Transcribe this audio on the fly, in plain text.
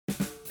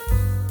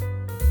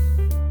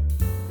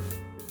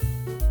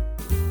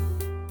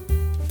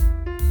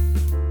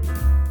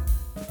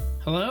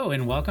Hello,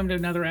 and welcome to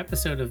another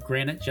episode of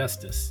Granite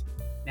Justice,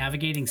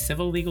 navigating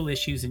civil legal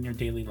issues in your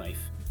daily life.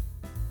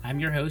 I'm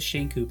your host,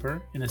 Shane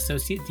Cooper, an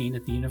Associate Dean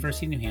at the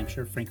University of New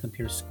Hampshire Franklin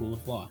Pierce School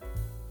of Law.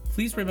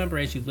 Please remember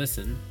as you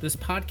listen, this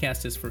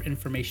podcast is for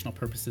informational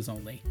purposes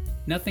only.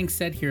 Nothing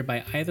said here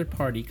by either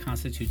party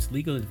constitutes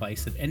legal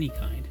advice of any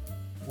kind,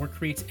 or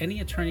creates any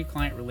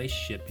attorney-client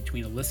relationship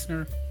between a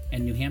listener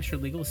and New Hampshire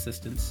Legal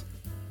Assistance,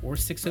 or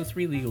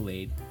 603 Legal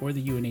Aid, or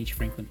the UNH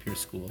Franklin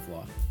Pierce School of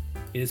Law.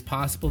 It is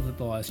possible that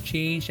the law has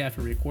changed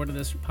after we recorded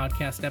this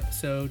podcast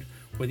episode,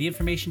 or the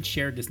information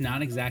shared does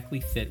not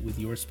exactly fit with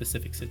your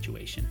specific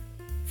situation.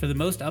 For the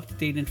most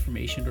up-to-date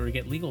information or to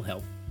get legal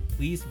help,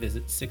 please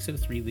visit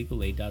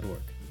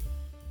 603legalaid.org.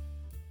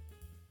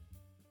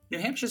 New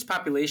Hampshire's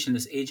population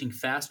is aging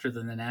faster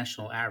than the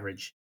national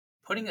average,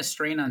 putting a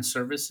strain on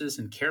services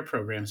and care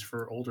programs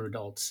for older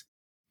adults.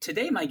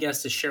 Today, my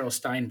guest is Cheryl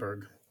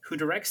Steinberg, who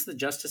directs the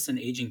Justice and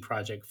Aging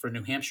Project for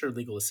New Hampshire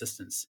Legal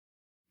Assistance.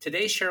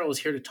 Today, Cheryl is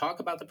here to talk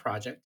about the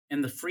project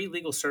and the free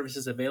legal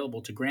services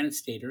available to Granite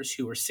Staters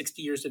who are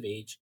 60 years of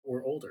age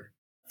or older.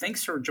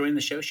 Thanks for joining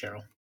the show,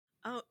 Cheryl.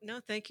 Oh, no,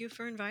 thank you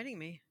for inviting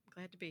me. I'm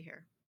glad to be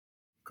here.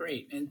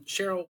 Great. And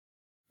Cheryl,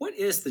 what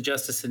is the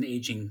Justice and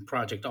Aging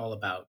Project all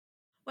about?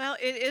 Well,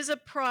 it is a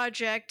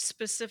project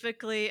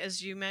specifically,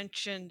 as you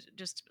mentioned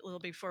just a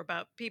little before,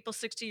 about people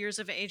 60 years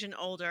of age and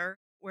older,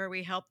 where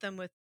we help them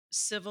with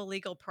civil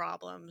legal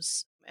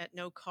problems at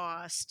no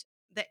cost.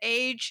 The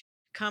age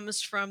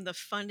comes from the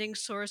funding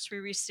source we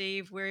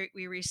receive, where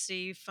we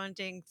receive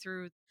funding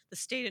through the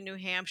state of New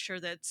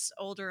Hampshire, that's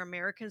Older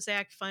Americans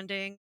Act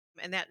funding,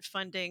 and that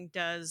funding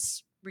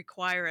does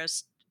require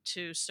us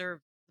to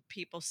serve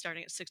people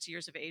starting at 60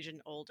 years of age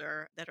and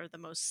older that are the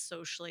most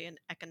socially and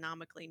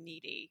economically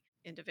needy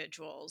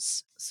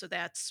individuals. So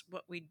that's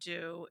what we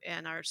do,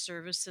 and our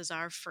services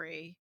are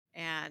free.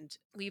 And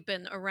we've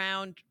been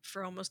around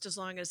for almost as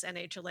long as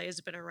NHLA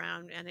has been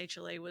around.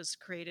 NHLA was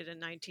created in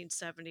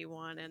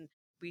 1971, and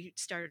we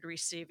started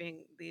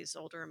receiving these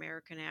Older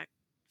American Act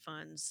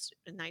funds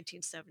in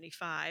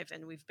 1975,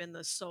 and we've been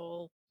the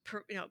sole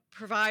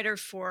provider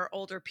for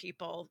older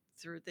people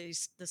through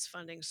this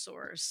funding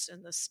source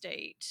in the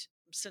state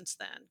since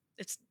then.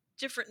 It's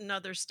different in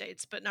other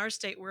states, but in our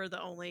state, we're the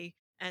only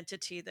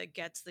entity that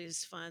gets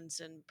these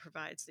funds and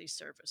provides these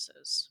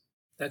services.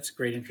 That's a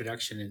great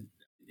introduction. And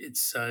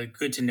it's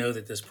good to know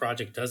that this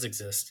project does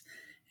exist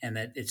and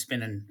that it's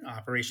been in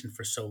operation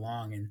for so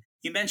long. And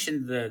you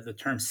mentioned the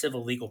term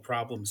civil legal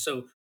problems.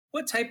 So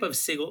what type of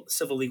civil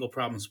legal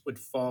problems would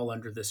fall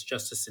under this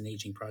Justice and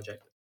Aging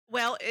Project?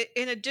 Well,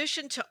 in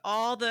addition to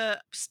all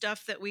the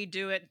stuff that we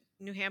do at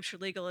New Hampshire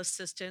Legal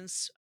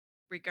Assistance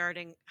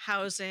regarding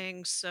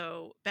housing,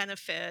 so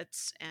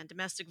benefits and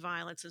domestic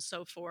violence and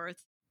so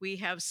forth, we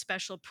have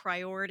special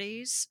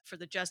priorities for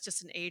the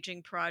Justice and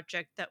Aging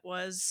Project that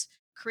was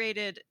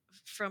created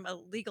from a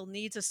legal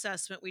needs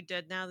assessment we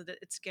did. Now that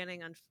it's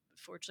getting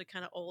unfortunately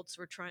kind of old,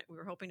 so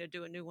we're hoping to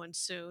do a new one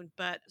soon.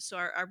 But so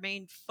our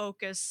main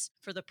focus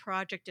for the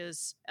project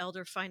is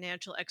elder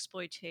financial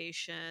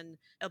exploitation,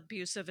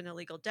 abusive and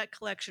illegal debt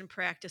collection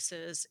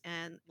practices,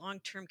 and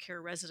long-term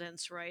care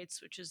residence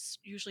rights, which is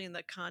usually in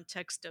the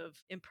context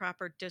of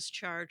improper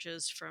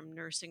discharges from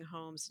nursing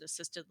homes and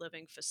assisted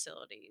living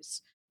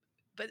facilities.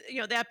 But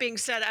that being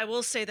said, I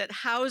will say that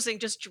housing,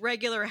 just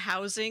regular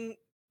housing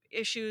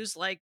issues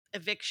like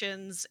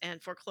evictions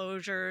and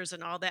foreclosures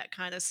and all that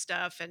kind of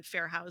stuff and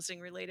fair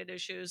housing related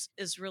issues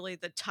is really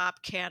the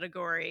top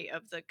category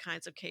of the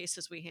kinds of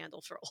cases we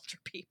handle for older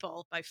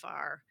people by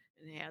far,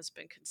 and it has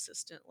been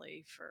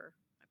consistently for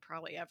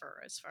probably ever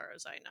as far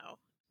as I know.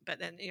 But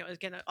then,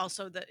 again,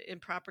 also the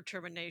improper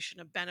termination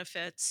of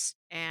benefits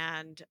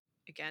and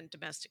again,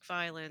 domestic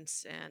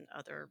violence and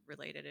other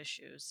related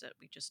issues that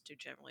we just do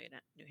generally in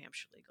New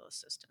Hampshire Legal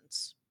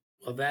Assistance.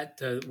 Well, that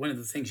one of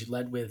the things you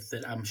led with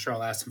that I'm sure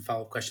I'll ask some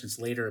follow-up questions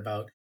later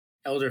about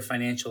elder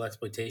financial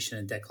exploitation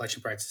and debt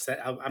collection practices.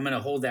 I'm going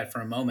to hold that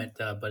for a moment,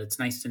 but it's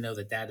nice to know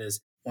that that is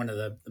one of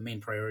the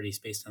main priorities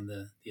based on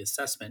the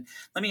assessment.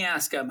 Let me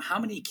ask, how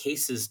many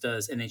cases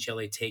does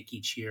NHLA take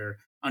each year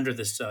under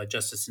this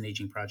Justice and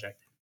Aging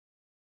Project?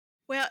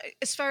 Well,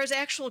 as far as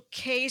actual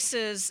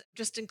cases,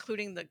 just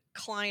including the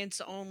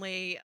clients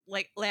only,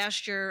 like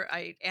last year,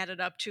 I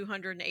added up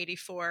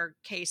 284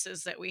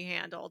 cases that we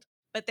handled.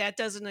 But that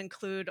doesn't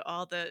include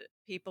all the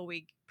people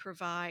we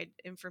provide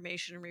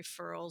information and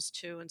referrals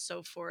to and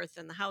so forth,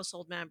 and the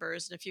household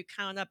members. And if you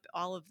count up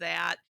all of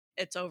that,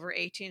 it's over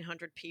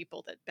 1,800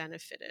 people that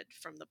benefited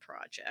from the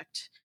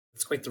project.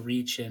 It's quite the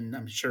reach, and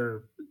I'm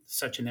sure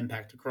such an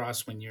impact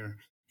across when you're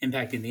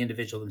impacting the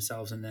individual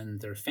themselves and then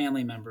their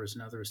family members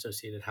and other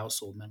associated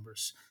household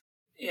members.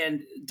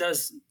 And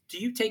do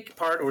you take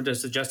part, or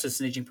does the Justice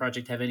and Aging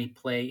Project have any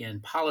play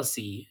in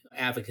policy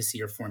advocacy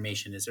or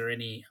formation? Is there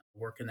any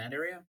work in that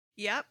area?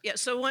 Yeah.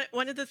 So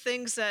one of the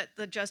things that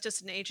the Justice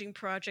and Aging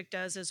Project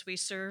does is we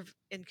serve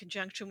in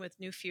conjunction with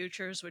New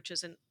Futures, which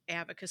is an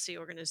advocacy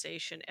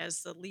organization,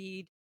 as the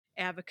lead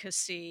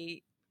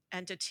advocacy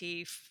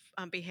entity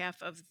on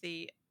behalf of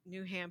the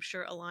New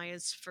Hampshire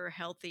Alliance for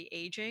Healthy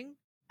Aging.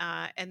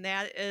 And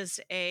that is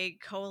a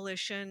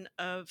coalition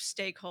of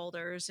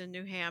stakeholders in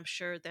New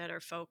Hampshire that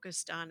are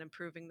focused on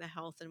improving the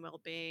health and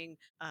well being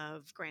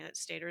of Granite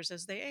Staters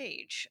as they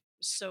age.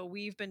 So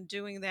we've been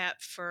doing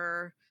that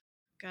for,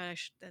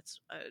 gosh, that's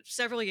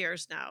several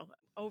years now,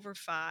 over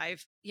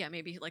five, yeah,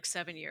 maybe like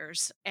 7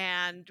 years.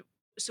 And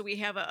so we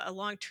have a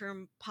long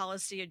term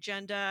policy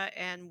agenda,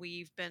 and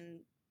we've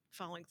been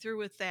following through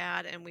with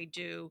that. And we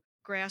do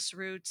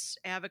grassroots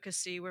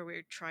advocacy where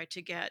we try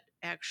to get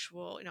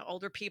actual,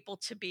 older people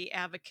to be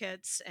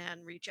advocates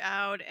and reach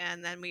out.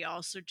 And then we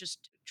also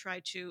just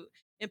try to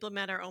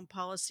implement our own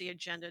policy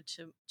agenda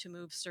to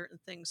move certain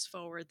things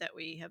forward that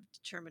we have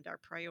determined are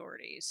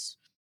priorities.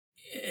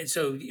 And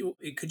so,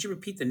 could you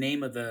repeat the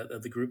name of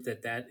the group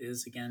that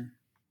is again?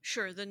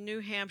 Sure, the New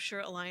Hampshire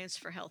Alliance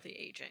for Healthy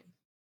Aging.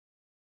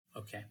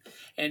 Okay.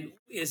 And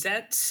is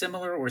that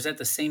similar, or is that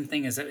the same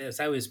thing? As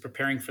I was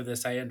preparing for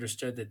this, I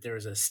understood that there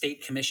is a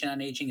state commission on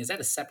aging. Is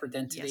that a separate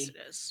Yes, it entity,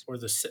 is. or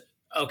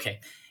okay?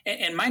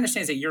 And my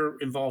understanding is that you're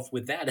involved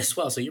with that as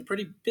well. So you're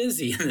pretty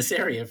busy in this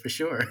area for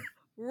sure.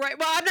 Right.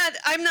 Well,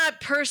 I'm not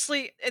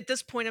personally at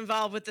this point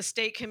involved with the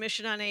State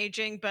Commission on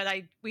Aging, but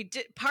we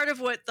did part of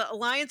what the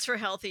Alliance for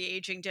Healthy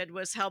Aging did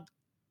was help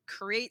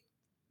create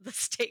the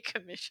State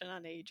Commission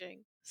on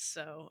Aging.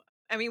 So,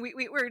 I mean,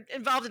 we were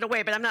involved in a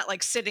way, but I'm not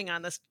like sitting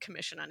on this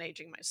Commission on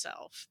Aging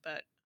myself.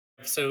 But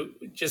So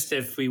just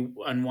if we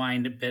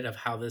unwind a bit of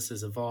how this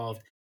has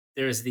evolved,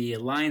 there's the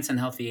Alliance on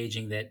Healthy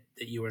Aging that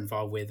you were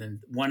involved with, and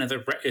one of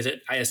the is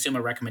it? I assume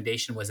a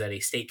recommendation was that a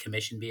state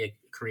commission be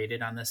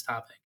created on this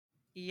topic.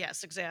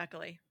 yes,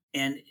 exactly.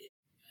 And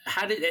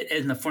how did it,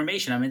 in the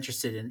formation? I'm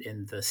interested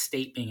in the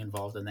state being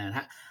involved in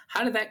that.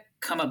 How did that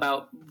come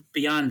about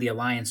beyond the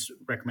alliance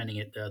recommending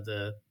it?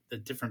 The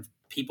different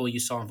people you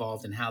saw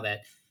involved, and how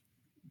that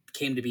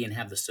came to be, and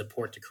have the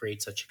support to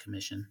create such a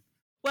commission.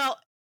 Well,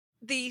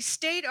 the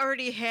state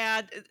already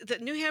had the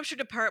New Hampshire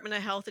Department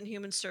of Health and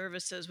Human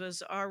Services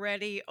was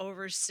already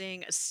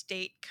overseeing a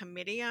state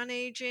committee on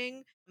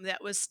aging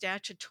that was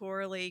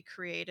statutorily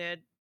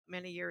created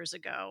many years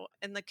ago.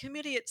 And the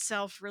committee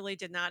itself really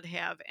did not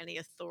have any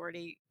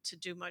authority to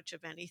do much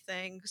of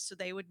anything. So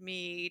they would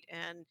meet,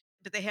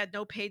 but they had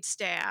no paid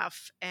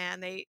staff,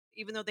 and they,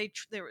 even though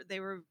they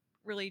were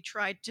really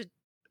tried to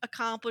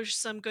accomplish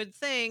some good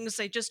things,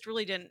 they just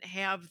really didn't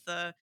have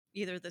the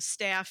either the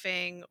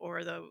staffing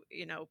or the,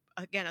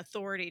 again,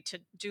 authority to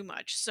do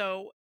much.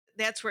 So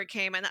that's where it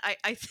came. And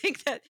I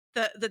think that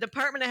the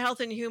Department of Health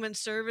and Human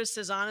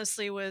Services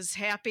honestly was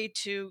happy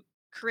to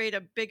create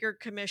a bigger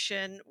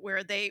commission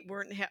where they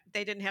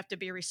didn't have to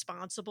be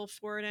responsible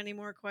for it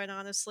anymore, quite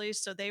honestly.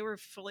 So they were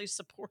fully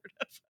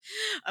supportive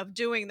of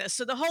doing this.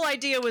 So the whole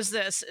idea was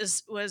this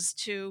is was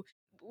to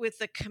with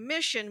the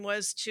commission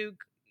was to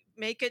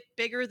make it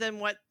bigger than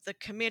what the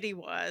committee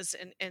was,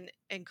 and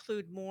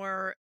include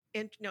more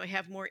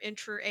have more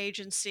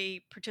interagency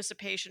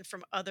participation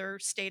from other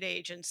state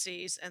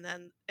agencies and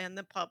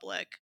the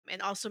public, and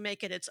also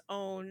make it its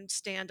own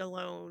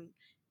standalone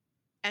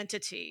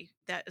entity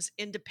that is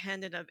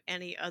independent of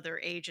any other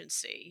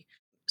agency.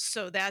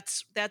 So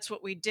that's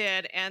what we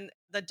did, and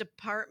the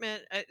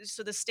department.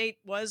 So the state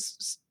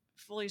was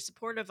fully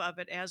supportive of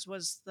it, as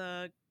was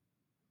the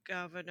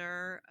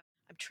governor.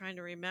 I'm trying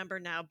to remember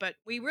now, but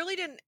we really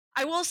didn't.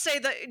 I will say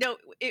that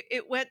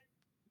it went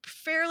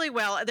fairly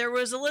well. There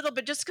was a little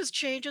bit, just because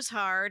change is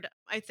hard.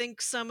 I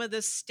think some of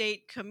the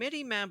state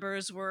committee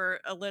members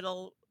were a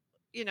little,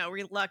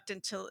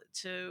 reluctant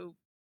to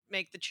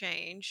make the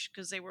change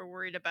because they were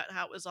worried about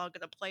how it was all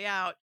going to play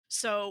out.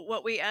 So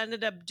what we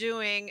ended up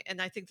doing,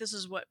 and I think this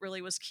is what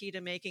really was key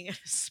to making it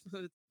a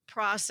smooth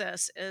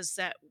process, is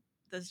that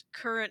the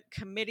current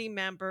committee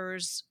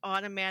members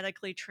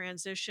automatically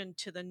transitioned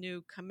to the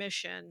new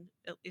commission,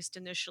 at least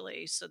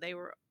initially. So they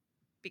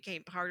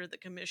became part of the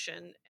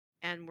commission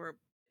and were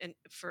in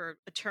for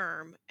a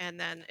term, and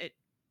then it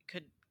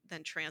could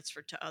then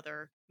transfer to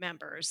other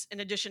members, in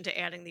addition to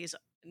adding these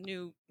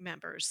new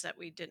members that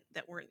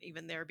weren't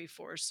even there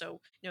before. So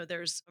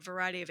there's a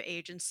variety of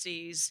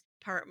agencies: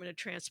 Department of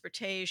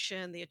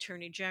Transportation, the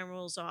Attorney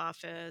General's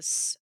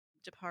office,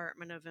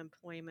 Department of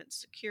Employment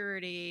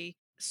Security,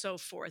 so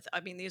forth. I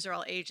mean, these are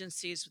all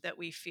agencies that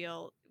we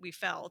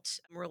felt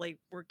really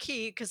were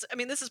key, because I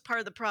mean, this is part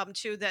of the problem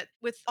too, that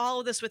with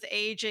all of this with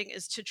aging,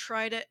 is to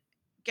try to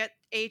get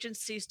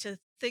agencies to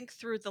think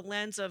through the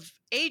lens of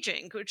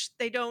aging, which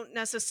they don't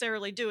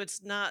necessarily do.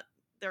 It's not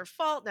their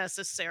fault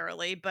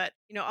necessarily, but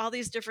all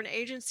these different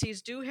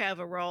agencies do have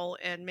a role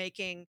in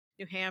making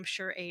New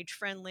Hampshire age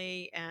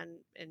friendly, and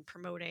in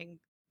promoting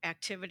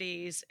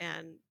activities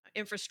and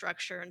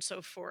infrastructure and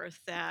so forth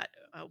that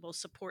will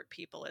support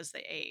people as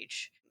they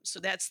age. So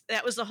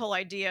that was the whole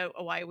idea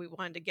of why we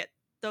wanted to get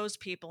those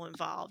people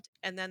involved.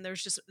 And then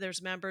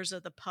there's members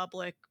of the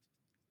public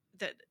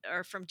that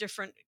are from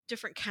different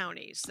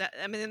counties. That,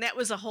 I mean, and that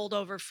was a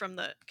holdover from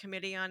the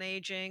Committee on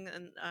Aging,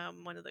 and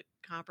one of the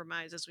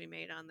compromises we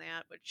made on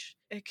that, which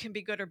it can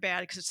be good or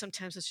bad, because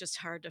sometimes it's just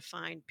hard to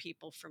find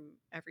people from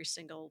every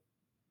single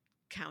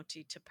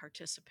county to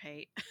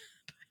participate.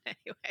 But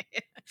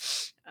anyway,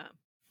 um,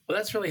 Well,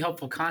 that's really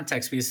helpful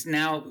context because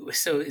now,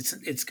 so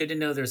it's good to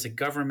know there's a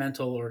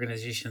governmental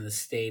organization in the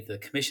state, the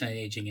Commission on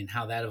Aging, and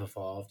how that have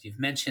evolved. You've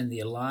mentioned the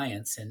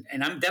alliance, and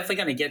I'm definitely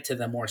going to get to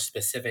the more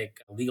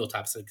specific legal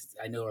topics. 'Cause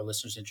I know our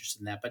listeners are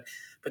interested in that, but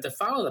to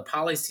follow the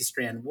policy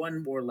strand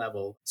one more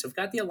level. So we've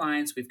got the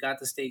alliance, we've got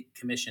the state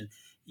commission.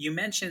 You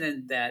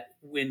mentioned that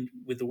when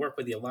with the work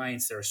with the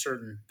alliance, there are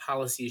certain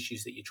policy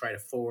issues that you try to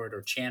forward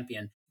or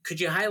champion. Could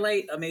you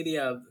highlight maybe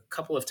a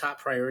couple of top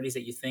priorities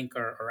that you think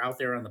are out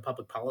there on the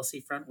public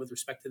policy front with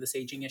respect to this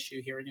aging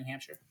issue here in New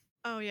Hampshire?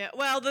 Oh yeah.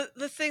 Well,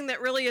 the thing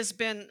that really has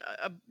been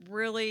a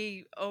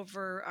really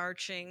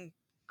overarching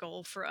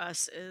goal for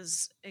us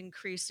is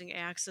increasing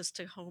access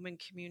to home and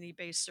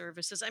community-based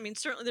services. I mean,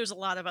 certainly there's a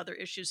lot of other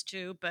issues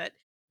too, but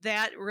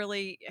that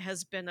really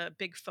has been a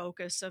big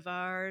focus of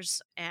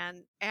ours.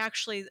 And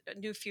actually,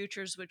 New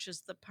Futures, which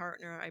is the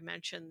partner I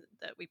mentioned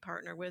that we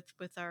partner with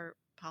our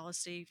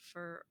policy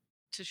for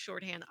to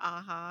shorthand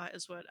AHA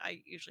is what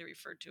I usually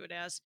refer to it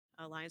as.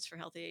 Alliance for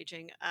Healthy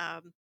Aging.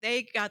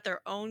 They got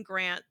their own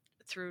grant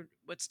through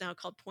what's now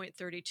called Point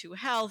 32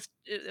 Health.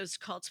 It was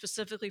called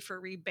specifically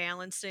for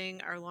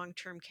rebalancing our long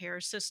term care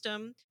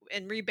system.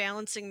 And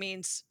rebalancing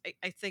means,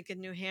 I think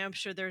in New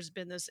Hampshire, there's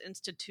been this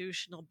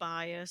institutional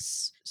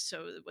bias.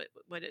 So,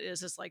 what it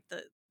is like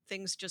the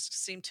things just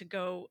seem to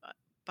go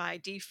by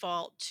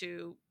default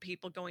to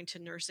people going to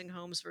nursing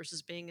homes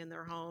versus being in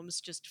their homes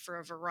just for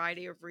a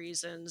variety of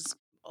reasons.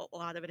 A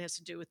lot of it has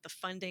to do with the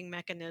funding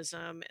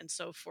mechanism and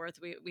so forth.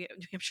 New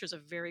Hampshire is a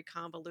very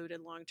convoluted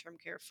long-term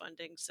care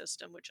funding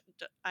system, which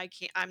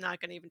I'm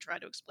not going to even try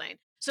to explain.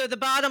 So the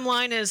bottom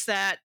line is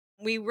that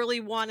we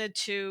really wanted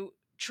to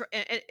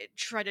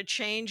try to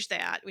change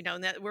that,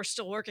 and that we're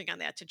still working on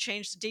that, to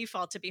change the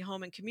default to be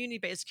home and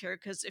community-based care.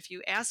 Because if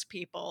you ask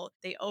people,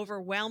 they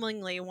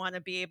overwhelmingly want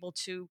to be able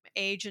to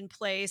age in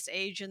place,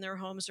 age in their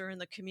homes or in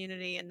the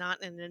community, and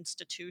not in an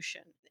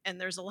institution. And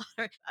there's a lot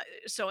of,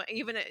 so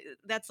even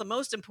that's the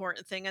most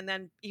important thing. And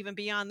then even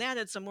beyond that,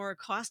 it's a more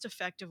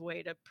cost-effective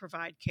way to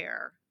provide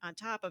care on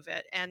top of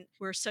it. And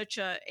we're such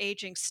a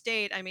aging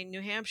state. I mean,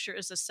 New Hampshire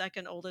is the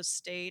second oldest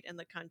state in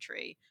the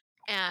country.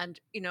 And,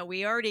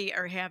 we already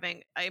are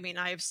having, I mean,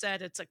 I've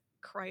said it's a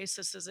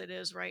crisis as it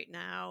is right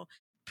now,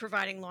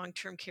 providing long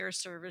term care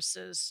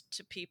services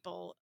to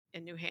people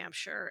in New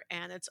Hampshire.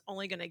 And it's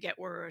only going to get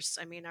worse.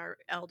 I mean, our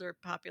elder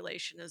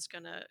population is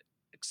going to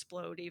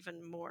explode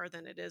even more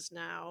than it is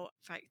now.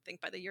 If I think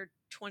by the year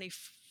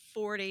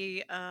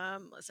 2040,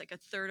 it's like a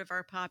third of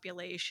our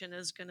population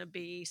is going to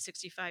be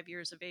 65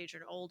 years of age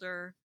and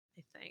older.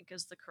 I think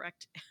is the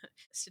correct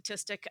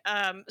statistic.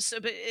 But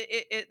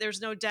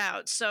there's no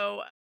doubt.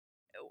 So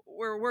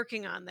we're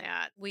working on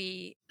that.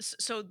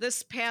 So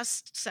this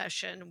past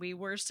session we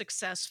were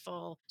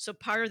successful. So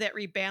part of that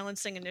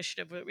rebalancing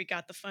initiative that we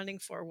got the funding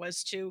for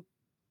was to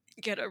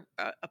get a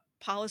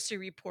policy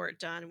report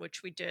done,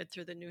 which we did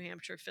through the New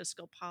Hampshire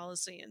Fiscal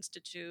Policy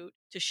Institute,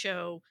 to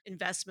show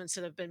investments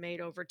that have been made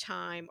over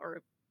time,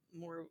 or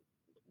more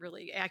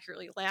really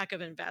accurately, lack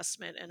of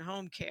investment in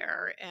home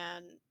care,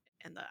 and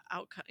the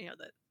outcome,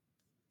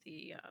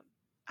 the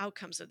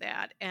outcomes of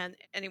that. And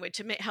anyway,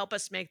 to help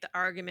us make the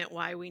argument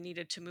why we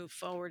needed to move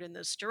forward in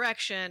this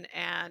direction.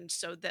 And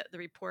so that the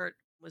report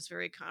was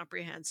very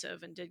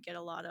comprehensive and did get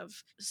a lot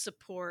of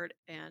support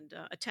and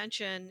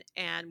attention.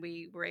 And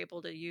we were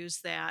able to use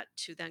that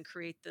to then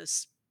create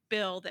this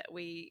bill that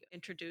we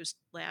introduced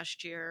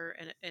last year,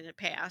 and it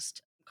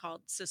passed,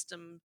 called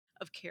System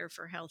of Care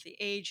for Healthy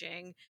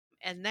Aging.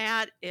 And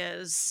that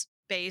is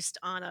based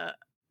on a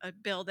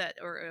bill that,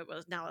 or it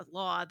was now a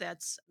law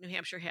that's New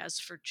Hampshire has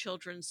for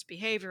children's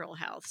behavioral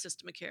health,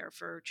 system of care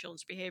for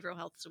children's behavioral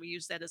health. So we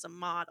use that as a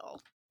model.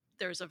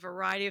 There's a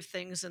variety of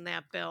things in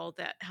that bill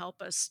that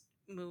help us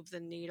move the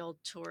needle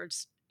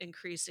towards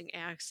increasing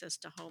access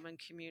to home and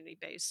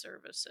community-based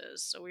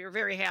services. So we were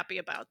very happy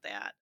about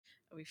that.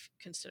 We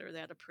consider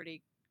that a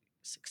pretty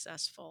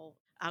successful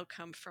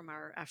outcome from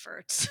our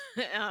efforts.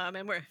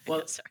 And we're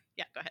Well, sorry.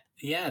 Yeah, go ahead.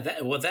 yeah,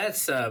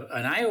 that's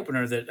an eye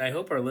opener that I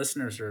hope our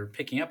listeners are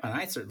picking up on.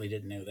 I certainly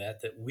didn't know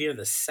that we are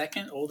the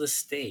second oldest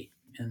state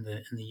in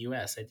the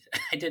U.S.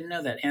 I didn't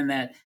know that, and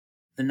that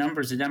the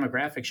numbers, the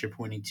demographics you're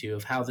pointing to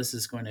of how this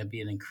is going to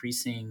be an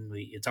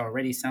increasingly, it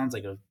already sounds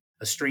like a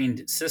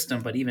strained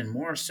system, but even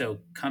more so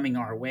coming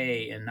our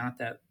way and not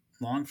that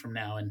long from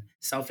now. And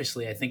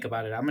selfishly, I think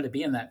about it, I'm going to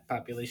be in that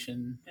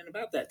population in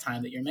about that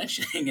time that you're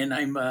mentioning. And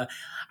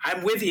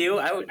I'm with you.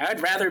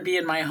 I'd rather be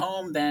in my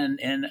home than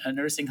in a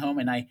nursing home.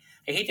 And I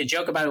hate to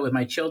joke about it with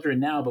my children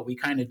now, but we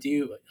kind of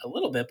do a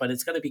little bit, but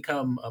it's going to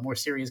become a more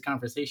serious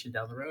conversation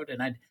down the road.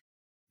 And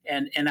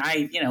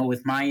I,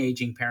 with my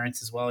aging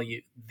parents as well,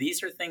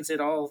 these are things that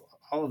all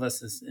of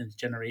us as in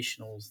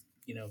generational,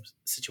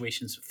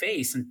 situations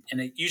face.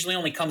 And it usually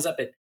only comes up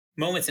at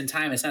moments in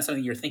time. It's not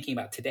something you're thinking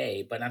about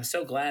today, but I'm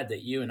so glad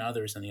that you and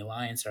others in the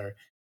Alliance are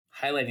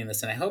highlighting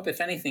this. And I hope, if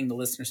anything, the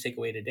listeners take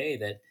away today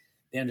that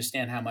they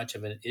understand how much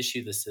of an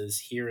issue this is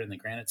here in the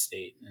Granite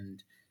State,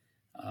 and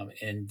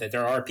that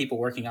there are people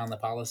working on the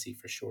policy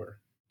for sure.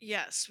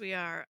 Yes, we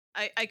are.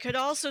 I could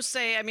also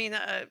say, I mean,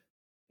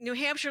 New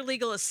Hampshire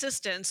Legal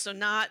Assistance, so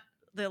not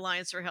the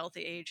Alliance for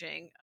Healthy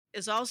Aging,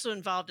 is also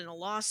involved in a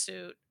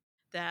lawsuit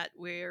that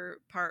we're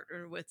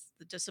partnered with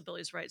the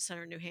Disabilities Rights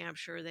Center in New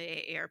Hampshire,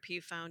 the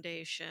AARP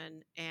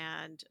Foundation,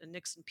 and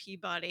Nixon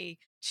Peabody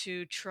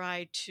to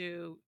try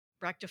to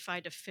rectify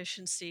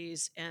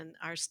deficiencies in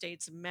our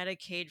state's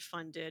Medicaid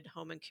funded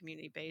home and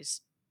community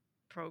based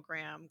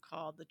program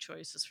called the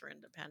Choices for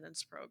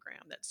Independence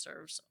program that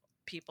serves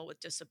people with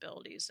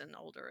disabilities and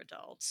older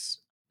adults.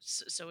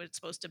 So it's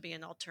supposed to be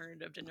an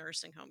alternative to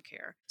nursing home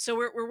care. So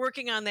we're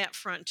working on that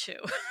front too.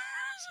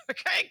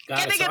 Okay, Got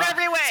it. getting it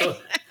every way.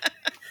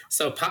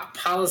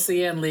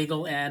 Policy and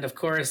legal, and of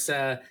course,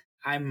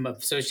 I'm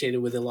associated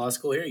with the law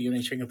school here at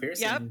UNH Pierce,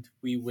 Yep. and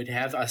we would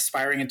have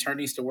aspiring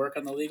attorneys to work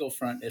on the legal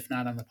front, if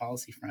not on the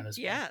policy front as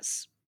well.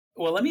 Yes.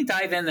 Well, let me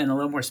dive in then a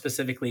little more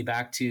specifically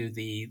back to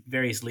the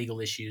various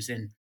legal issues.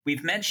 And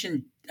we've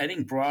mentioned, I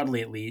think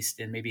broadly at least,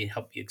 and maybe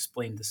help you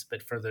explain this a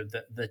bit further,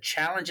 the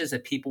challenges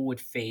that people would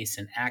face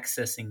in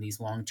accessing these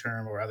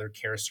long-term or other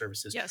care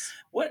services. Yes.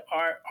 What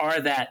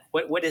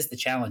what is the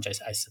challenge,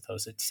 I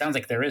suppose? It sounds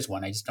like there is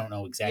one. I just don't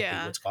know exactly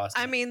what's causing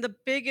it. I mean, the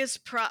biggest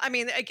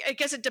I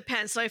guess it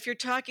depends. So if you're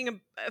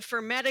talking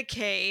for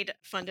Medicaid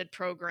funded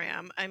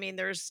program, I mean,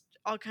 there's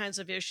all kinds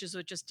of issues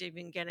with just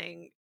even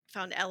getting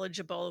found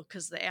eligible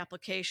because the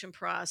application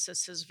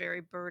process is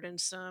very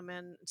burdensome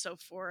and so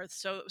forth.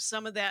 So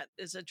some of that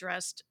is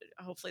addressed.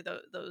 Hopefully,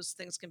 those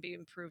things can be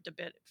improved a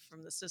bit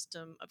from the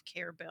system of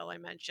care bill I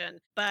mentioned.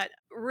 But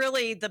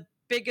really, the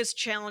biggest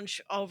challenge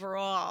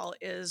overall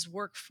is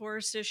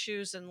workforce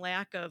issues and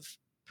lack of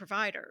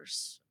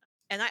providers.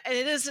 And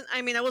it isn't,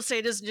 I mean, I will say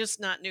it isn't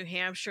just not New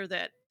Hampshire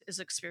that is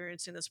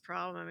experiencing this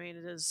problem. I mean,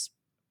 it is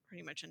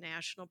pretty much a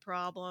national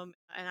problem.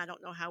 And I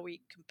don't know how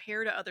we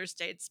compare to other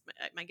states.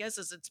 My guess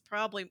is it's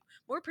probably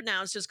more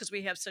pronounced just because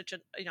we have such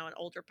an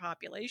older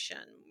population,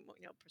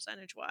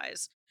 percentage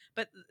wise.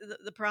 But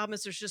the problem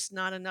is there's just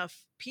not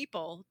enough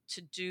people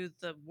to do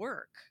the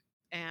work.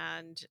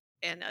 And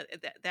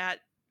that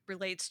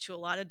relates to a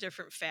lot of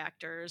different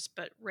factors,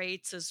 but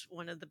rates is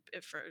one of the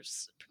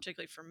first,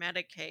 particularly for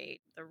Medicaid.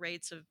 The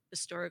rates have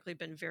historically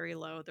been very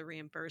low, the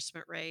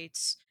reimbursement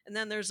rates. And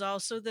then there's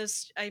also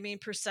this, I mean,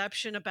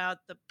 perception about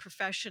the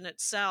profession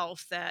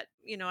itself that,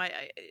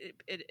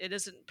 it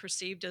isn't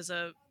perceived as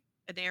an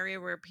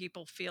area where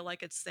people feel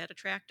like it's that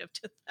attractive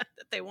to them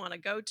that they want to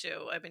go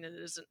to. I mean, it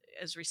isn't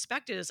as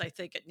respected as I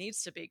think it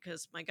needs to be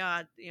because, my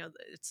God,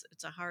 it's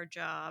a hard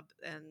job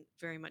and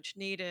very much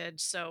needed.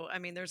 So, I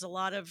mean, there's a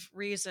lot of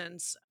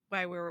reasons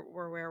why we're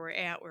where we're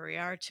at, where we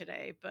are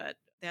today. But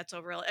that's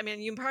overall. I mean,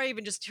 you probably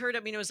even just heard.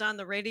 I mean, it was on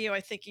the radio. I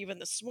think even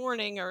this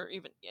morning, or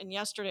even and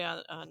yesterday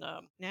on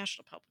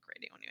National Public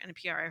Radio on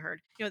NPR. I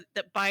heard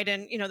that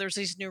Biden. There's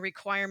these new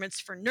requirements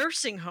for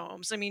nursing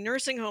homes. I mean,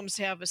 nursing homes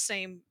have the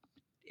same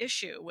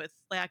issue with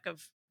lack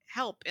of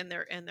help in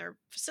their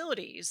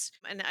facilities.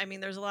 And I mean,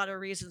 there's a lot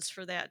of reasons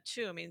for that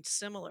too. I mean,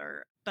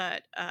 similar,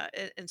 but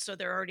and so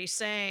they're already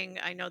saying,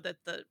 I know that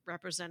the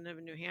representative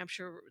in New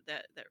Hampshire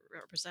that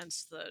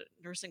represents the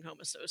nursing home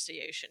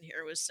association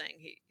here was saying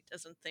he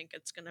doesn't think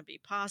it's going to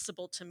be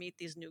possible to meet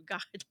these new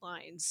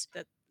guidelines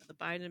that the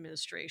Biden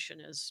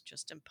administration has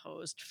just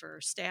imposed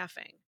for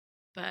staffing.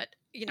 But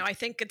I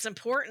think it's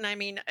important. I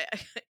mean,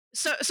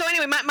 so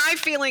anyway, my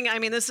feeling. I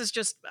mean, this is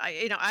just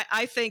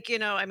I think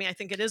I mean, I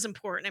think it is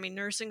important. I mean,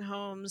 nursing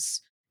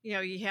homes.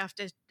 You have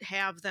to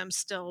have them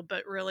still,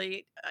 but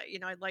really,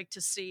 I'd like to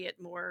see it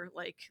more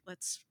like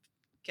let's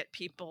get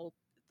people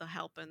the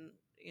help in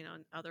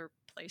other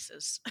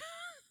places.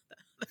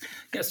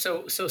 Yeah,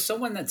 so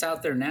someone that's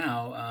out there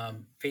now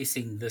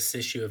facing this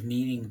issue of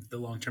needing the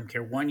long term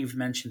care. One, you've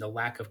mentioned the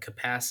lack of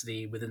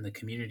capacity within the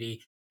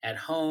community at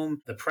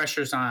home, the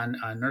pressures on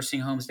nursing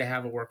homes to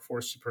have a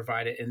workforce to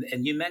provide it,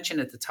 and you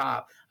mentioned at the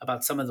top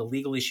about some of the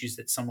legal issues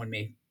that someone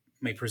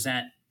may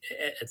present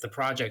at the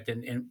project.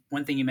 And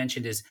one thing you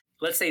mentioned is,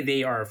 let's say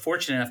they are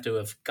fortunate enough to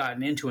have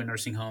gotten into a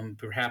nursing home,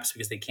 perhaps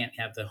because they can't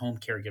have the home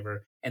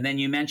caregiver. And then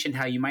you mentioned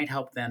how you might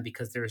help them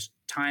because there's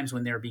times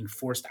when they're being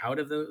forced out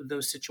of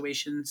those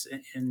situations.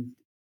 And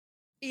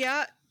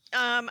Yeah.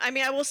 I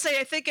mean, I will say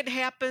I think it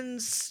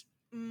happens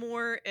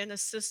more in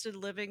assisted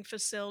living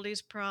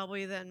facilities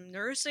probably than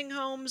nursing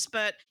homes.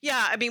 But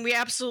yeah, I mean, we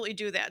absolutely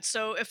do that.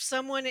 So if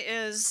someone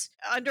is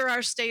under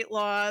our state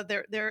law,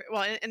 they're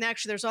well, and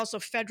actually there's also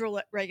federal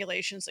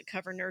regulations that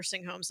cover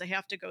nursing homes. They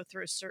have to go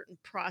through a certain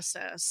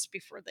process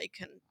before they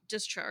can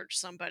discharge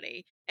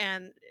somebody.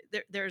 And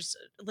there's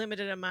a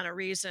limited amount of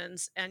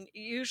reasons. And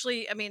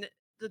usually, I mean,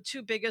 the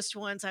two biggest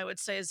ones I would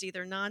say is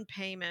either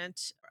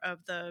non-payment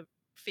of the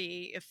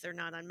fee if they're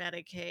not on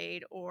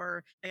Medicaid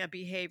or a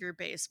behavior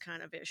based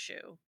kind of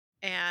issue.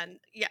 And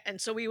yeah, and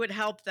so we would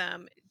help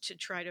them to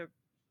try to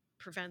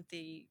prevent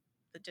the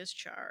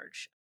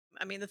discharge.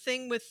 I mean, the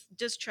thing with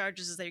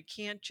discharges is they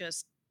can't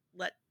just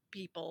let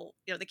people,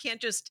 they can't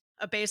just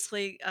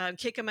basically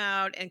kick them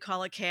out and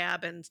call a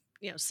cab and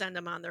send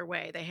them on their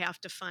way. They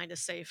have to find a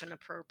safe and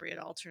appropriate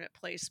alternate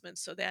placement.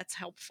 So that's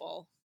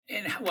helpful.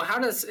 And well, how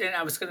does, and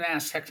I was going to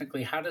ask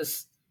technically, how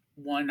does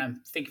one,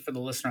 I'm thinking for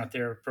the listener out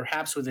there,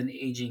 perhaps with an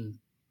aging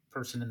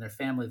person in their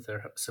family that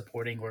they're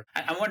supporting. Or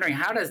I'm wondering,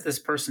 how does this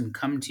person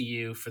come to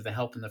you for the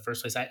help in the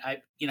first place?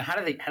 How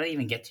do they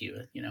even get to you?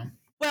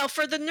 Well,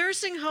 for the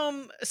nursing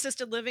home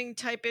assisted living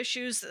type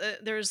issues,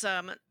 there's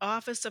an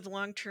Office of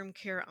Long Term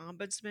Care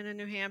Ombudsman in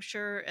New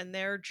Hampshire, and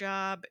their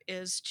job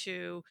is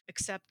to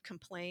accept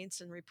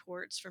complaints and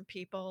reports from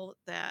people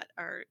that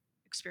are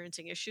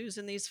experiencing issues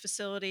in these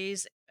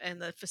facilities.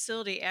 And the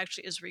facility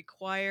actually is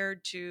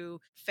required to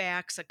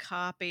fax a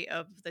copy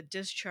of the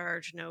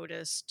discharge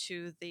notice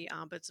to the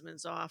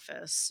ombudsman's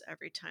office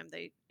every time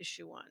they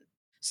issue one.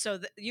 So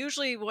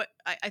usually, what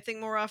I think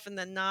more often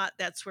than not,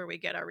 that's where we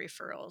get our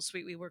referrals.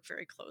 We work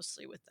very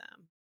closely with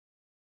them.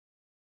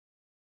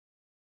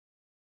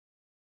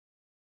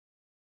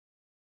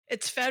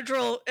 It's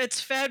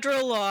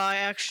federal law,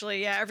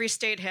 actually. Yeah, every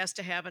state has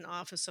to have an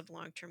Office of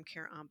Long-Term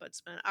Care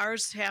Ombudsman.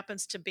 Ours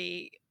happens to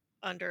be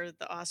under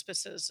the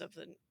auspices of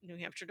the New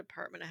Hampshire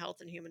Department of Health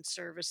and Human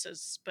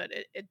Services, but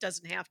it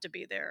doesn't have to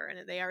be there,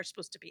 and they are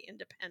supposed to be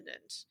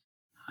independent.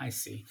 I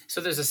see.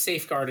 So there's a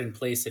safeguard in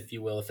place, if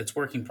you will, if it's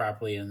working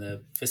properly and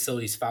the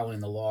facility's following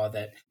the law,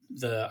 that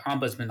the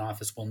ombudsman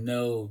office will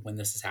know when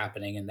this is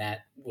happening, and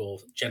that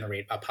will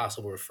generate a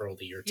possible referral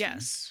to your team.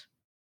 Yes.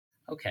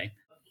 Okay.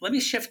 Let me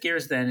shift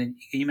gears then. And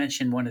you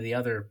mentioned one of the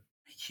other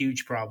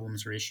huge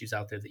problems or issues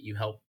out there that you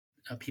help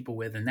people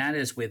with, and that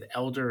is with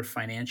elder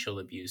financial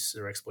abuse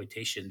or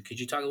exploitation. Could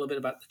you talk a little bit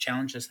about the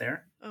challenges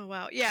there? Oh,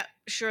 wow. Yeah,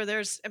 sure.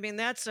 I mean,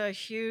 that's a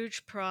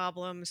huge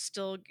problem,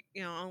 still,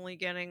 only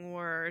getting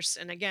worse.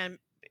 And again,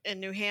 in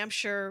New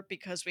Hampshire,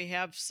 because we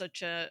have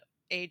such a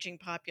aging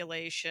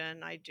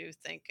population, I do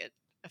think it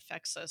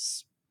affects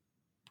us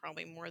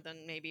probably more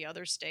than maybe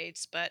other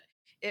states, but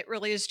it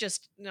really is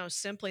just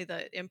simply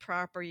the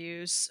improper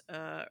use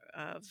of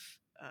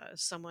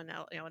someone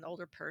else, an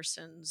older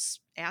person's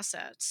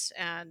assets,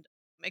 and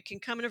it can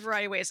come in a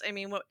variety of ways. I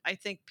mean, what I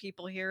think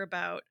people hear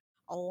about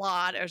a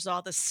lot is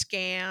all the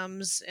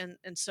scams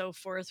and so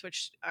forth,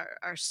 which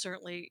are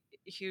certainly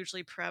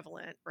hugely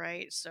prevalent,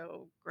 right?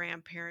 So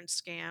grandparent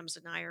scams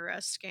and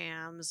IRS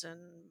scams and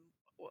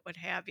what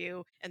have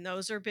you, and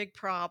those are big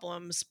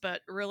problems.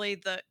 But really,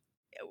 the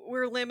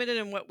we're limited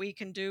in what we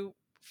can do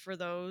for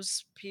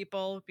those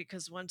people,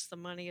 because once the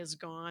money is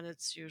gone,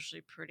 it's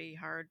usually pretty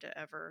hard to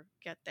ever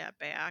get that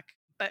back.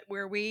 But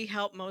where we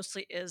help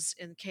mostly is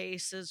in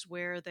cases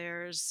where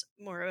there's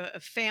more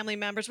family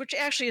members, which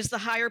actually is the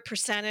higher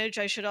percentage.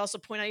 I should also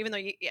point out, even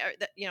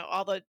though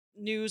all the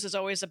news is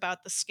always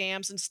about the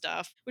scams and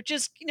stuff, which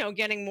is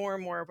getting more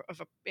and more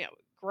of a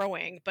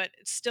growing, but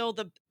it's still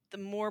the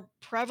more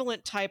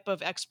prevalent type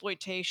of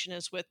exploitation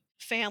is with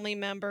family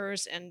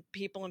members and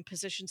people in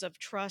positions of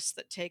trust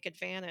that take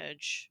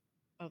advantage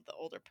of the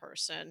older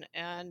person.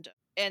 And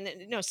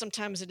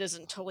sometimes it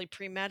isn't totally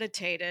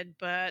premeditated,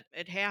 but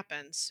it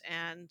happens,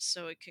 and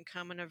so it can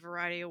come in a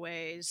variety of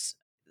ways.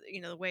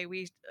 The way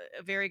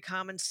a very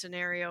common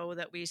scenario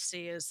that we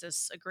see is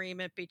this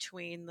agreement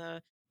between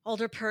the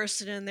older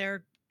person and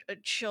their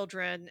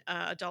children,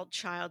 adult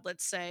child,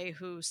 let's say,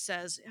 who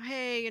says,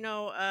 hey,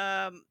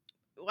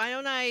 why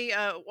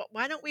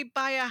don't we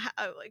buy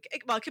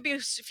well, it could be a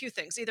few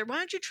things. Either why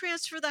don't you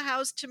transfer the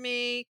house to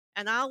me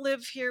and I'll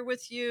live here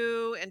with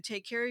you and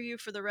take care of you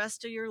for the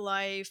rest of your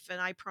life,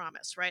 and I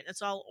promise, right? And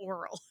it's all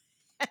oral.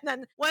 And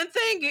then one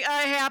thing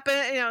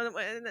happened,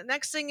 the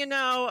next thing you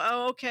know,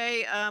 oh,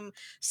 okay,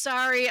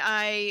 sorry,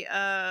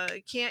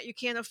 I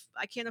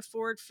can't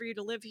afford for you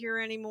to live here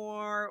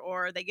anymore,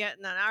 or they get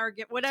in an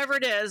argument, whatever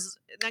it is.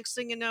 Next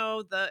thing you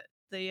know, the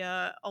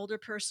older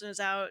person is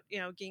out,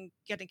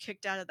 getting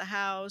kicked out of the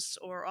house,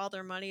 or all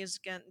their money is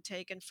getting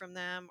taken from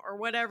them, or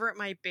whatever it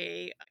might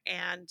be.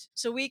 And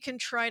so we can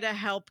try to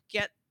help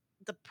get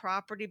the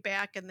property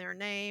back in their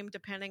name,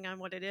 depending on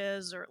what it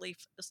is, or at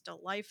least a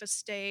life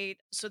estate.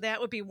 So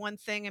that would be one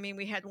thing. I mean,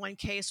 we had one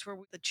case where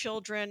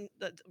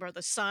where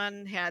the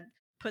son had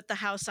put the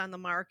house on the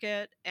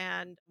market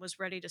and was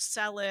ready to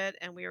sell it,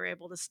 and we were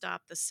able to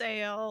stop the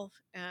sale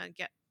and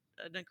get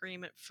an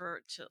agreement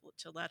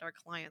to let our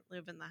client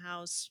live in the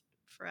house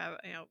forever,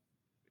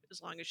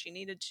 as long as she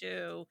needed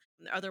to.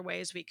 And other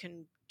ways, we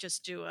can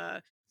just do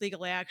a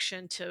legal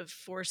action to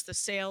force the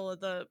sale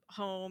of the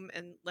home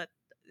and let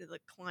the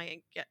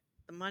client get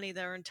the money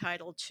they're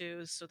entitled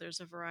to. So there's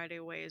a variety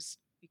of ways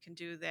we can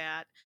do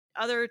that.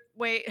 Other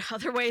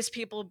ways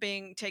people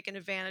being taken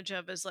advantage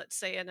of is, let's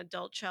say an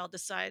adult child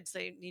decides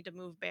they need to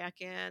move back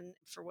in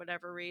for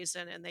whatever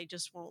reason, and they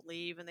just won't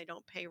leave and they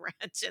don't pay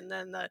rent, and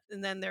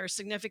then their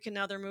significant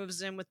other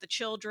moves in with the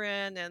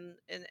children, and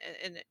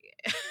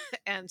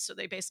and so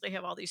they basically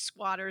have all these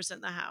squatters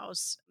in the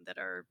house that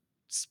are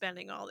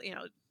spending all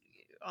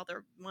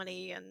their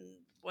money and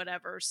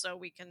whatever. So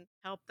we can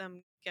help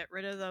them get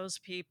rid of those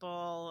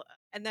people.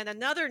 And then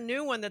another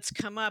new one that's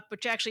come up,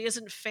 which actually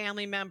isn't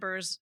family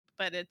members,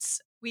 but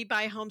it's we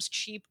buy homes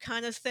cheap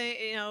kind of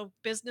thing,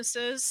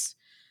 businesses.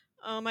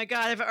 Oh my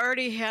God, I've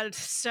already had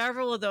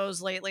several of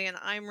those lately, and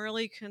I'm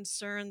really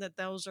concerned that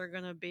those are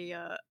going to be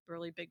a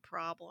really big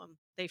problem.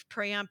 They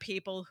prey on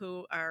people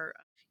who are,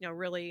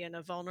 really in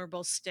a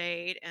vulnerable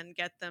state and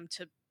get them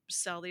to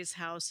sell these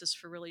houses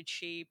for really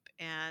cheap,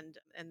 and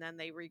then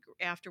they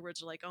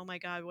afterwards are like, oh my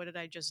god, what did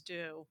I just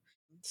do?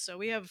 So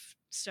we have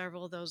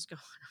several of those going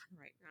on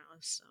right now.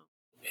 So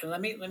And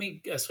let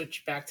me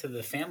switch back to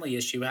the family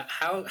issue.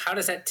 How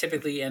does that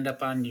typically end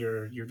up on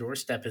your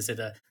doorstep? Is it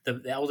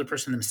the elder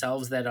person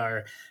themselves that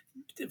are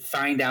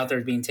find out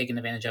they're being taken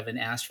advantage of and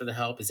ask for the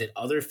help? Is it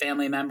other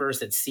family members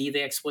that see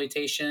the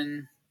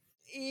exploitation?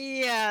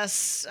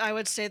 yes, I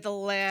would say the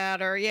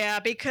latter. Yeah,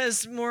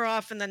 because more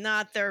often than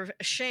not, they're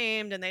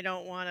ashamed and they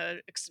don't want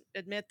to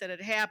admit that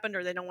it happened,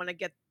 or they don't want to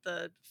get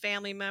the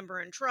family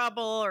member in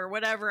trouble, or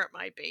whatever it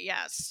might be.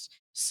 Yes.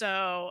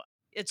 So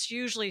it's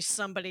usually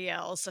somebody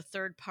else, a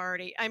third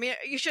party. I mean,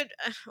 you should,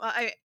 well,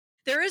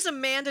 there is a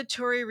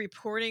mandatory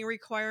reporting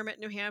requirement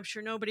in New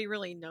Hampshire. Nobody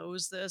really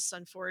knows this,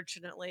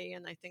 unfortunately,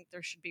 and I think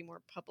there should be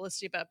more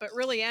publicity about it. But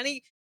really,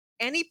 any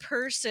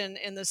person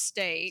in the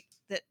state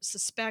that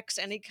suspects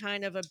any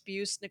kind of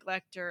abuse,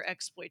 neglect, or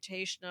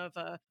exploitation of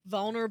a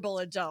vulnerable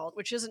adult,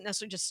 which isn't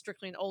necessarily just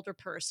strictly an older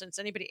person, it's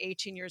anybody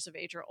 18 years of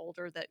age or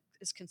older that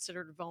is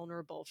considered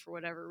vulnerable for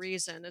whatever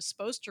reason, is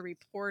supposed to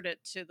report it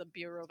to the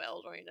Bureau of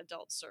Elderly and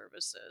Adult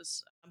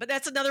Services. But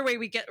that's another way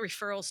we get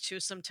referrals too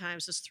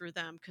sometimes, is through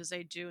them, because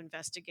they do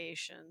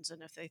investigations.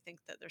 And if they think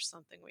that there's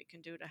something we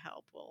can do to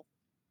help, we'll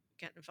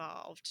get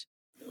involved.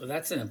 Well,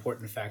 that's an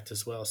important fact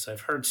as well. So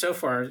I've heard so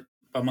far,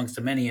 amongst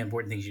the many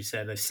important things you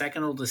said, the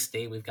second oldest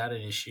state, we've got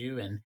an issue,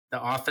 and the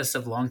Office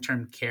of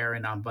Long-Term Care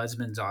and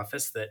Ombudsman's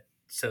Office, that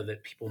so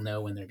that people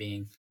know when they're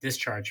being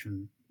discharged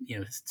from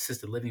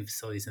assisted living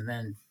facilities, and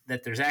then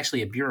that there's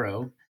actually a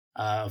bureau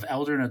of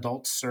elder and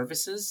adult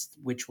services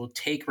which will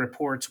take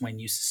reports when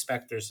you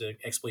suspect there's an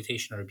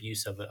exploitation or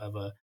abuse of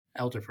a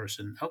elder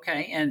person.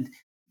 Okay, and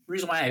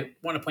reason why I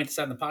want to point this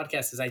out in the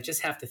podcast is I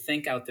just have to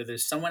think out there.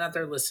 There's someone out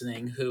there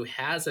listening who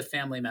has a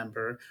family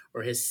member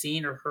or has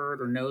seen or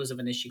heard or knows of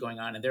an issue going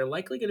on, and they're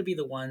likely going to be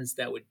the ones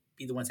that would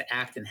be the ones to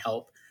act and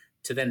help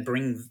to then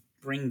bring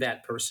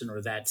that person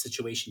or that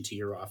situation to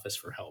your office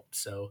for help.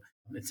 So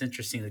it's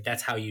interesting that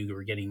that's how you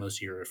were getting most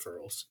of your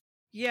referrals.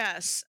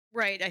 Yes,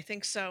 right. I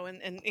think so.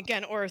 And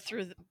again, or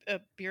through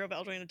the Bureau of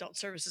Elderly and Adult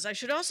Services. I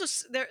should also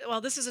there.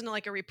 Well, this isn't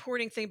like a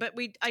reporting thing, but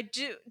I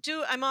do.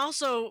 I'm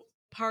also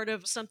part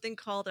of something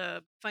called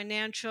a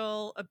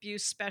financial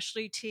abuse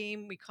specialty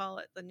team. We call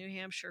it the New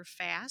Hampshire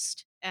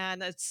FAST.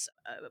 And it's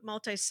a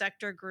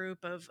multi-sector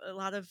group of a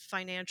lot of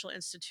financial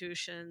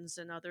institutions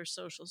and other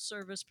social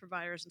service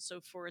providers and so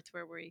forth,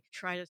 where we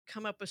try to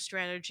come up with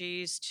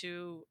strategies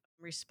to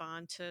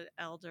respond to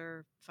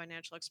elder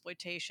financial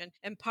exploitation.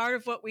 And part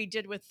of what we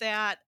did with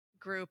that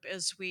group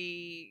is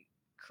we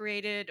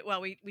created,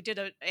 well, we did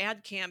an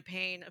ad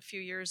campaign a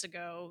few years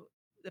ago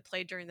that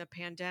played during the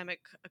pandemic,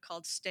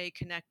 called Stay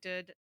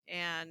Connected.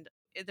 And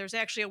there's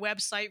actually a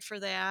website for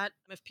that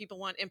if people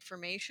want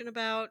information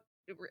about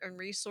and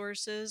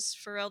resources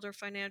for elder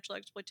financial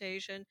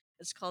exploitation.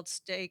 It's called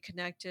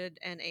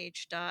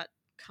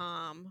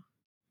stayconnectednh.com.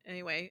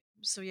 Anyway,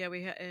 so yeah,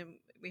 we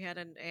had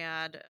an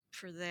ad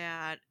for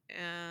that.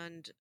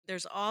 And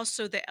there's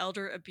also the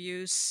elder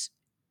abuse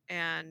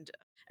and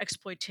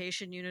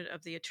exploitation unit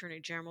of the Attorney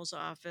General's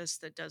office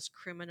that does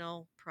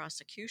criminal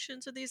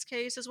prosecutions of these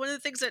cases. One of the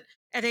things that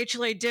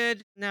NHLA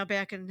did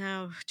back in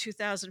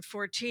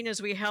 2014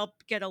 is we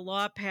helped get a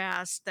law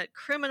passed that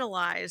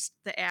criminalized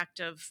the act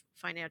of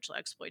financial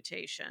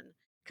exploitation.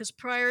 Because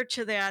prior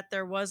to that,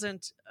 there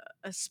wasn't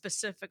a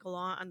specific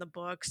law on the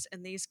books,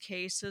 and these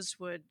cases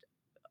would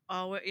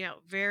always,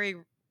 very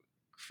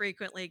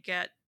frequently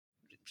get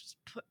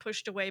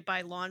pushed away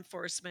by law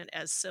enforcement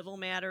as civil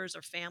matters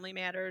or family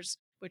matters,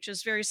 which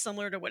is very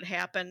similar to what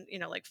happened,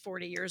 like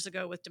 40 years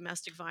ago with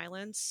domestic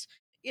violence.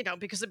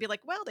 Because it'd be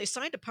like, well, they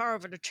signed a power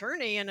of an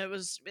attorney, and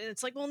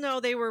it's like, well,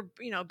 no, they were,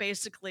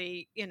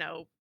 basically,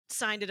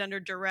 signed it under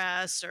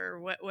duress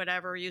or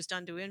whatever, used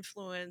undue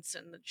influence,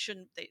 and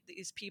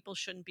these people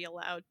shouldn't be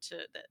allowed to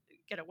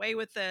get away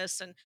with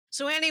this. And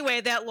so anyway,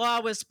 that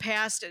law was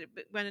passed. It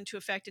went into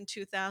effect in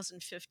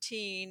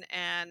 2015,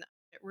 and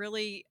it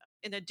really,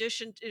 in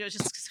addition,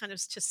 just kind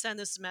of to send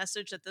this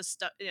message that this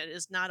stuff, it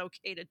is not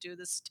okay to do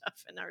this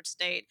stuff in our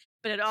state.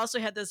 But it also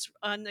had this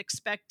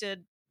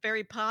unexpected,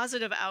 very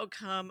positive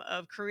outcome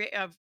of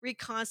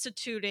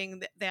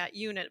reconstituting that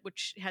unit,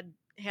 which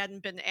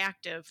hadn't been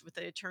active with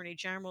the Attorney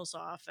General's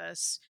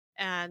office.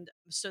 And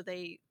so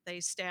they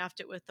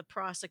staffed it with the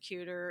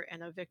prosecutor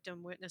and a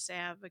victim witness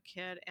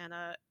advocate and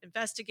a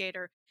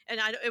investigator. And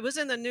it was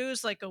in the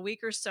news like a week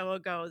or so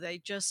ago. They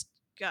just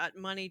got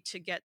money to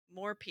get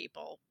more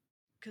people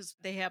because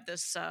they have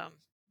this,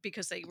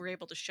 because they were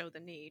able to show the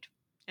need.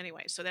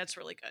 Anyway, so that's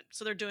really good.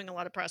 So they're doing a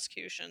lot of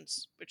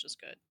prosecutions, which is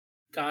good.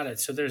 Got it.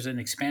 So there's an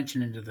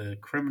expansion into the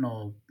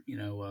criminal,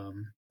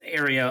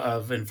 area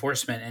of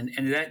enforcement,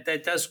 and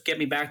that does get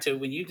me back to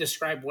when you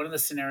described one of the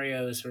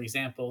scenarios. For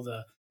example,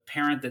 the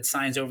parent that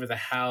signs over the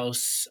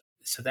house,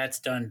 so that's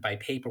done by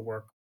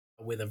paperwork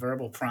with a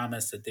verbal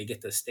promise that they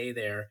get to stay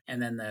there,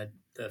 and then the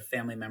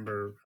family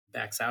member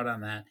backs out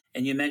on that.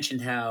 And you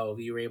mentioned how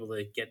you were able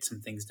to get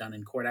some things done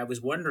in court. I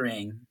was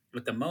wondering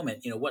at the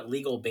moment, what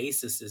legal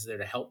basis is there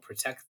to help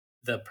protect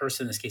the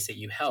person in this case that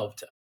you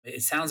helped,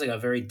 it sounds like a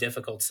very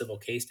difficult civil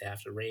case to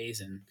have to raise.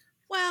 And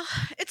Well,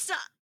 it's not.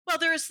 Well,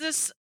 there's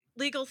this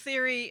legal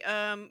theory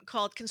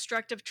called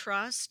constructive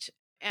trust,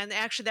 and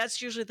actually,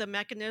 that's usually the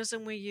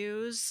mechanism we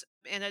use.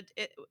 And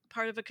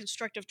part of a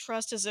constructive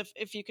trust is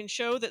if you can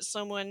show that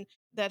someone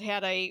that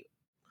had I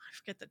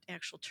forget the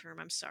actual term.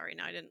 I'm sorry.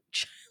 No, I didn't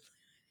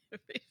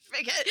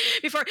forget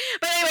before.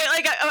 But anyway,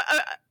 like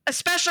a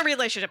special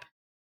relationship.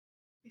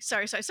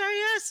 Sorry.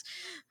 Yes.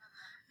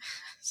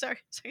 Sorry.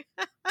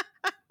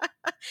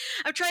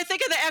 I'm trying to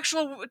think of the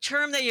actual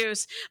term they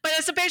use, but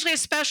it's basically a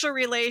special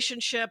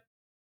relationship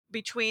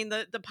between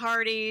the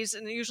parties,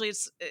 and usually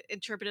it's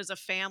interpreted as a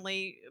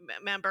family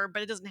member,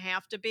 but it doesn't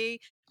have to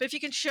be. But if you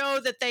can show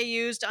that they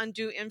used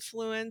undue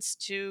influence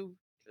to,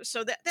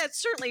 so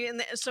that's certainly in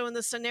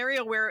the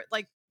scenario where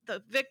like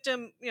the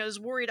victim, is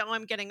worried, oh,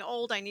 I'm getting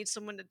old, I need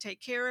someone to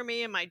take care of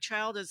me, and my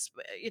child is,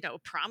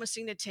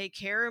 promising to take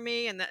care of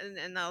me, and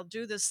I'll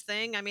do this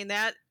thing. I mean,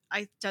 that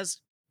I does.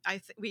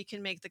 We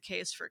can make the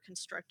case for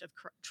constructive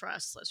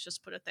trust. Let's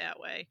just put it that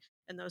way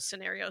in those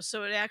scenarios.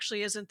 So it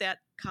actually isn't that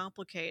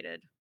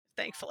complicated,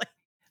 thankfully.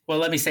 Well,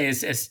 let me say,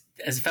 as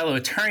fellow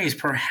attorneys,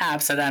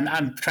 perhaps, and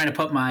I'm trying to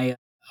put my,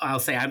 I'll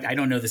say I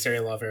don't know this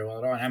area of law very well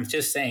at all, and I'm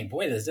just saying,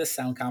 boy, does this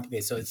sound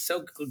complicated. So it's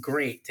so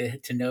great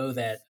to know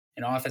that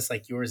an office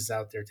like yours is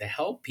out there to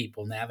help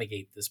people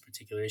navigate this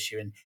particular issue.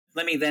 And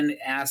let me then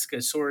ask,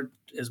 as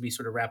we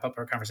sort of wrap up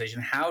our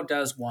conversation, how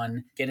does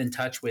one get in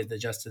touch with the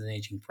Justice and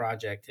Aging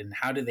Project, and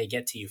how do they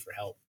get to you for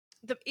help?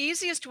 The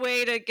easiest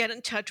way to get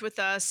in touch with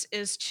us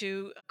is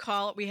to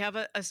call. We have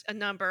a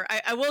number.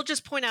 I will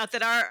just point out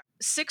that our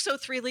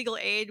 603 Legal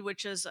Aid,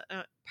 which is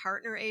a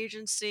partner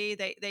agency,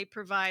 they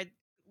provide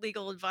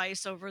legal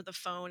advice over the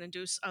phone and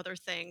do other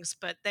things,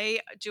 but they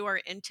do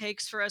our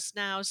intakes for us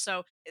now.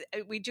 So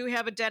we do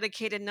have a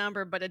dedicated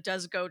number, but it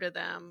does go to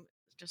them,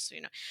 just so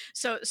you know.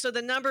 So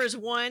the number is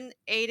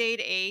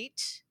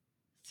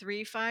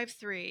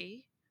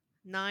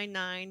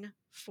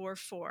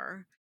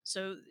 1-888-353-9944.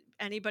 So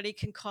anybody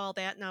can call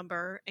that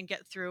number and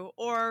get through,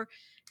 or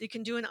you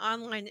can do an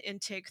online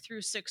intake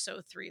through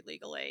 603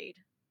 Legal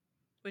Aid,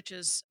 which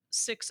is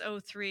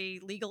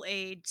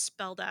 603legalaid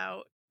spelled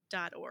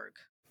out.org.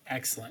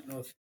 Excellent.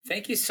 Well,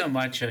 thank you so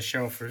much,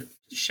 Cheryl, for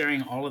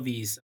sharing all of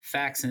these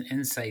facts and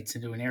insights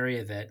into an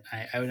area that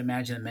I would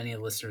imagine that many of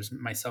the listeners,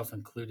 myself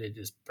included,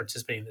 is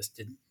participating in this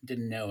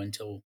didn't know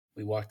until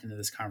we walked into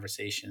this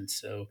conversation.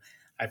 So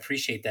I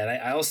appreciate that.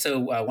 I also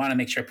want to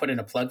make sure I put in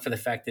a plug for the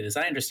fact that, as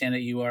I understand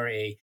it, you are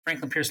a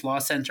Franklin Pierce Law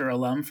Center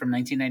alum from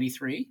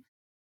 1993.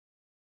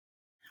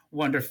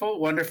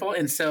 Wonderful, wonderful.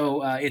 And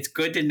so it's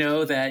good to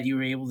know that you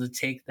were able to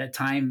take that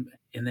time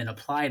and then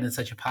apply it in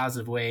such a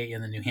positive way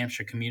in the New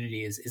Hampshire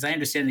community. As I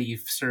understand that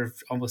you've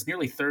served almost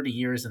nearly 30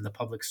 years in the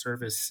public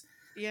service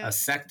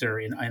sector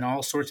in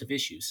all sorts of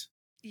issues.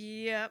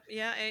 Yeah.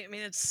 I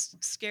mean, it's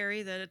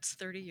scary that it's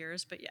 30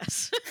 years, but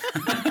yes.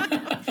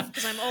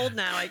 Because I'm old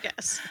now, I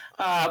guess.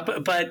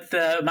 But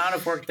the amount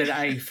of work that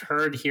I've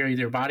heard here,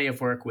 your body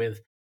of work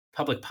with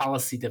public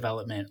policy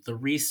development, the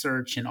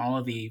research and all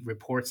of the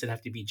reports that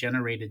have to be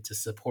generated to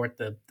support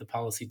the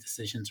policy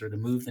decisions or to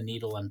move the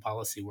needle on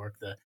policy work,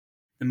 the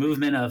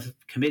movement of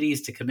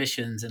committees to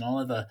commissions and all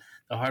of the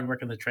hard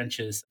work in the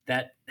trenches,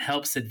 that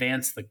helps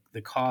advance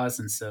the cause.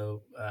 And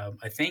so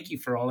I thank you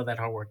for all of that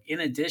hard work, in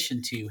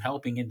addition to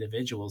helping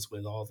individuals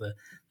with all the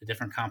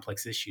different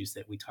complex issues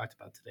that we talked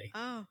about today.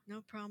 Oh,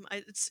 no problem.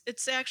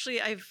 It's actually,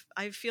 I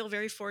feel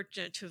very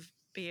fortunate to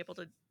be able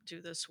to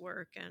do this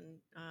work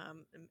and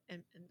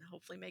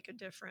hopefully make a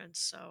difference.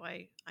 So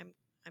I've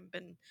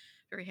been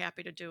very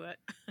happy to do it.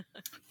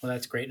 Well,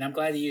 that's great. And I'm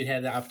glad that you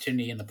had the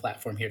opportunity and the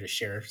platform here to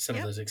share some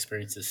of those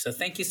experiences. So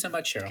thank you so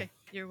much, Cheryl. Okay.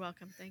 You're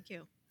welcome. Thank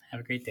you. Have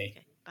a great day.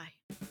 Okay. Bye.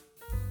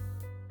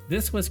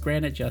 This was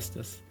Granite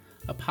Justice,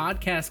 a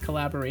podcast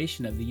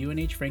collaboration of the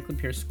UNH Franklin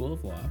Pierce School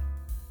of Law,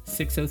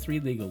 603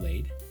 Legal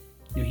Aid,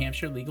 New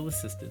Hampshire Legal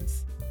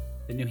Assistance,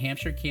 the New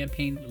Hampshire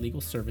Campaign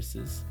Legal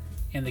Services,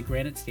 and the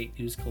Granite State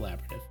News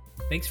Collaborative.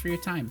 Thanks for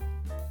your time.